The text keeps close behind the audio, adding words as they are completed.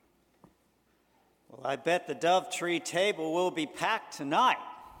Well, I bet the Dovetree table will be packed tonight.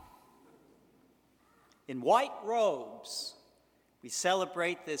 In white robes, we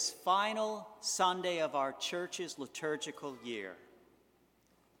celebrate this final Sunday of our church's liturgical year.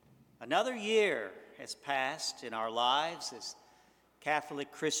 Another year has passed in our lives as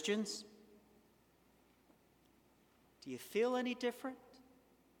Catholic Christians. Do you feel any different?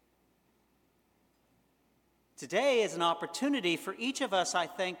 Today is an opportunity for each of us, I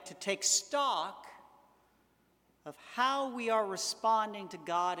think, to take stock of how we are responding to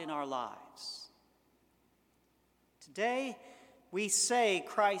God in our lives. Today, we say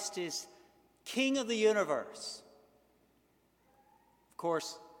Christ is King of the universe. Of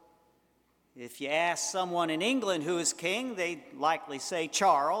course, if you ask someone in England who is king, they'd likely say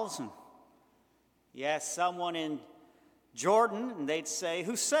Charles. And you ask someone in Jordan, and they'd say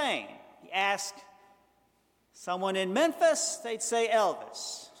Hussein. You ask someone in Memphis, they'd say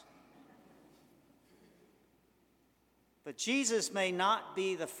Elvis. But Jesus may not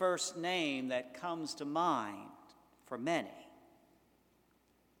be the first name that comes to mind for many.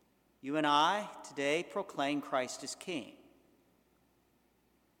 You and I today proclaim Christ as King.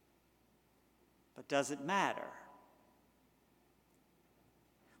 But does it matter?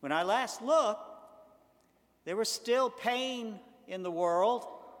 When I last looked, there was still pain in the world,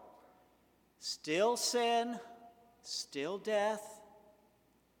 still sin, still death.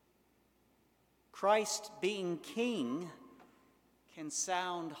 Christ being King can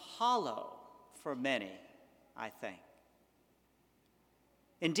sound hollow for many, I think.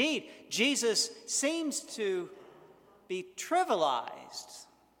 Indeed, Jesus seems to be trivialized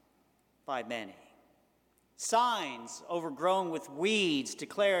by many. Signs overgrown with weeds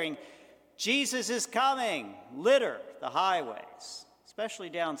declaring, "Jesus is coming," litter the highways, especially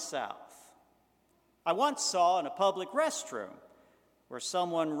down south. I once saw in a public restroom where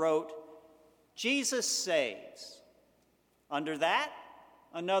someone wrote, "Jesus saves." Under that,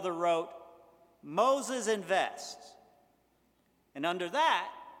 another wrote, "Moses invests." And under that,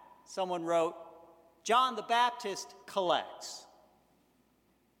 someone wrote, "John the Baptist collects."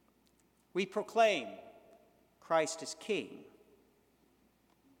 We proclaim Christ is King.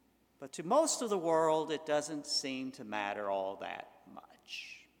 But to most of the world, it doesn't seem to matter all that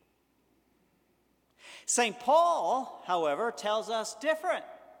much. St. Paul, however, tells us different.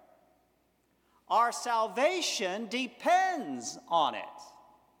 Our salvation depends on it.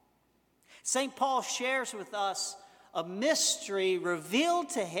 St. Paul shares with us a mystery revealed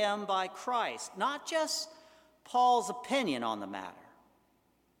to him by Christ, not just Paul's opinion on the matter.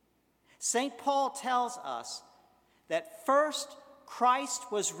 St. Paul tells us that first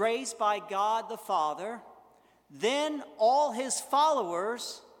Christ was raised by God the Father, then all his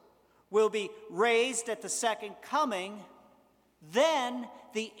followers will be raised at the second coming, then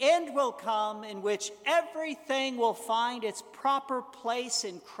the end will come in which everything will find its proper place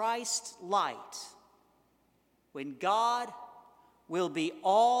in Christ's light, when God will be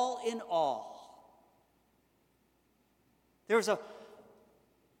all in all. There's a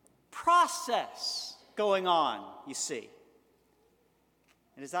process going on, you see.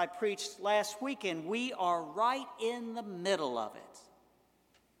 And as I preached last weekend, we are right in the middle of it.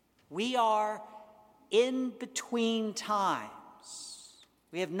 We are in between times.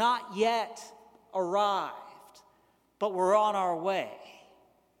 We have not yet arrived, but we're on our way.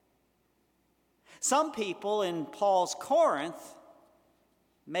 Some people in Paul's Corinth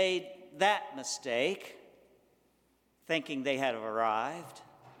made that mistake, thinking they had arrived.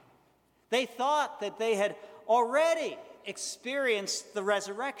 They thought that they had already experienced the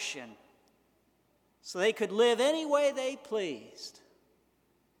resurrection, so they could live any way they pleased.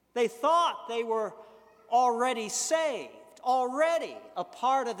 They thought they were already saved, already a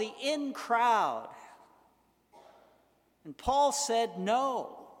part of the in crowd. And Paul said,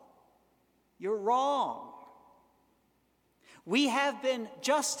 "No, you're wrong. We have been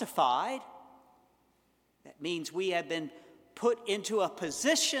justified. That means we have been put into a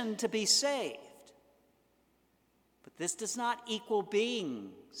position to be saved. But this does not equal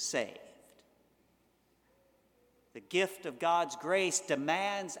being saved. The gift of God's grace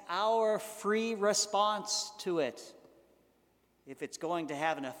demands our free response to it if it's going to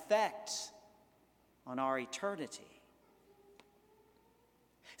have an effect on our eternity."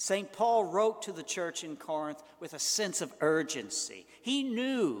 St. Paul wrote to the church in Corinth with a sense of urgency. He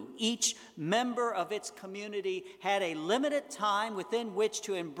knew each member of its community had a limited time within which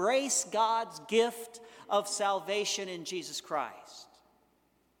to embrace God's gift of salvation in Jesus Christ.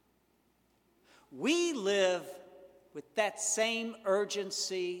 We live with that same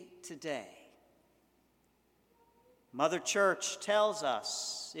urgency today. Mother Church tells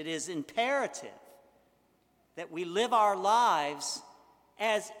us it is imperative that we live our lives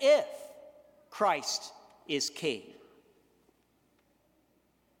as if Christ is king.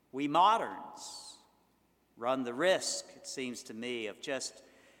 We moderns run the risk, it seems to me, of just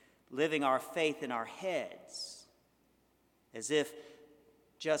living our faith in our heads, as if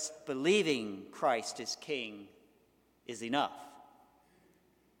just believing Christ is king is enough.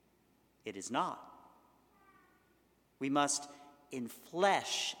 It is not. We must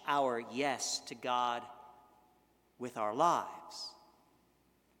enflesh our yes to God with our lives.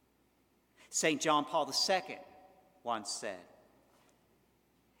 St. John Paul II once said,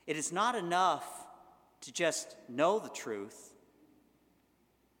 "It is not enough to just know the truth.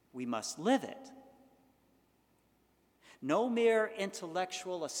 We must live it. No mere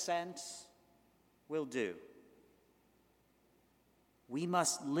intellectual assent will do. We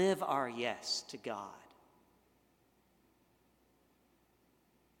must live our yes to God."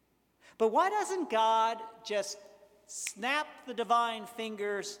 But why doesn't God just snap the divine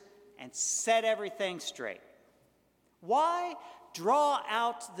fingers and set everything straight? Why draw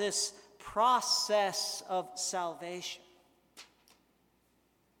out this process of salvation?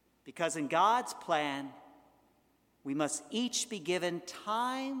 Because in God's plan, we must each be given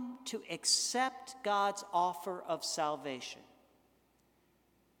time to accept God's offer of salvation.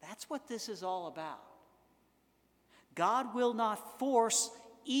 That's what this is all about. God will not force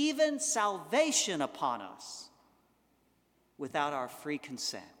even salvation upon us without our free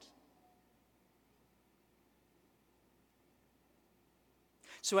consent.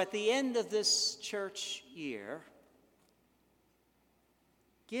 So at the end of this church year,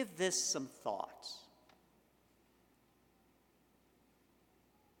 give this some thought.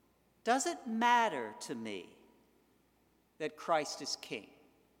 Does it matter to me that Christ is king?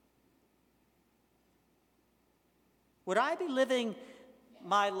 Would I be living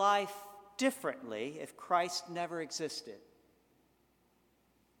my life differently if Christ never existed?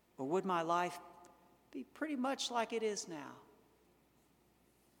 Or would my life be pretty much like it is now?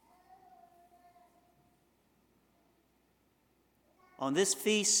 On this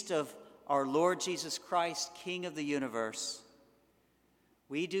feast of our Lord Jesus Christ, King of the universe,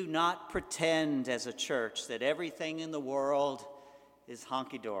 we do not pretend as a church that everything in the world is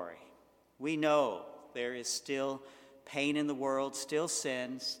hunky-dory. We know there is still pain in the world, still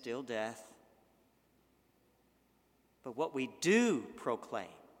sin, still death. But what we do proclaim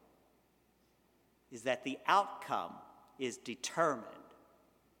is that the outcome is determined.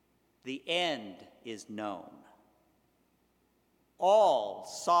 The end is known. All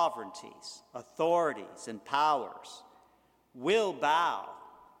sovereignties, authorities, and powers will bow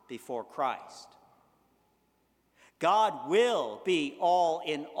before Christ. God will be all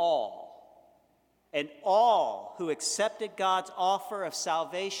in all, and all who accepted God's offer of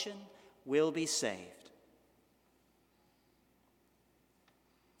salvation will be saved.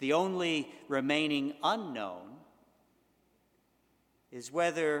 The only remaining unknown is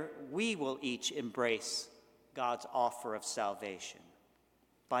whether we will each embrace God's offer of salvation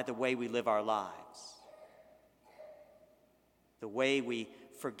by the way we live our lives, the way we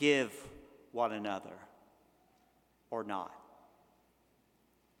forgive one another or not,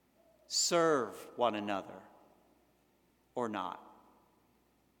 serve one another or not,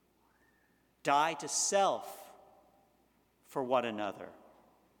 die to self for one another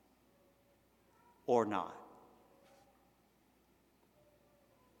or not.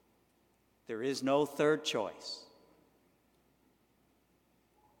 There is no third choice.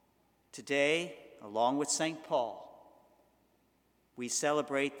 Today, along with St. Paul, we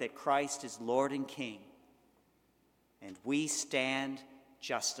celebrate that Christ is Lord and King, and we stand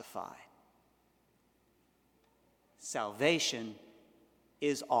justified. Salvation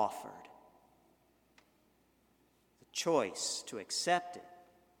is offered. The choice to accept it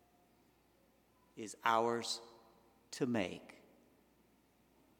is ours to make.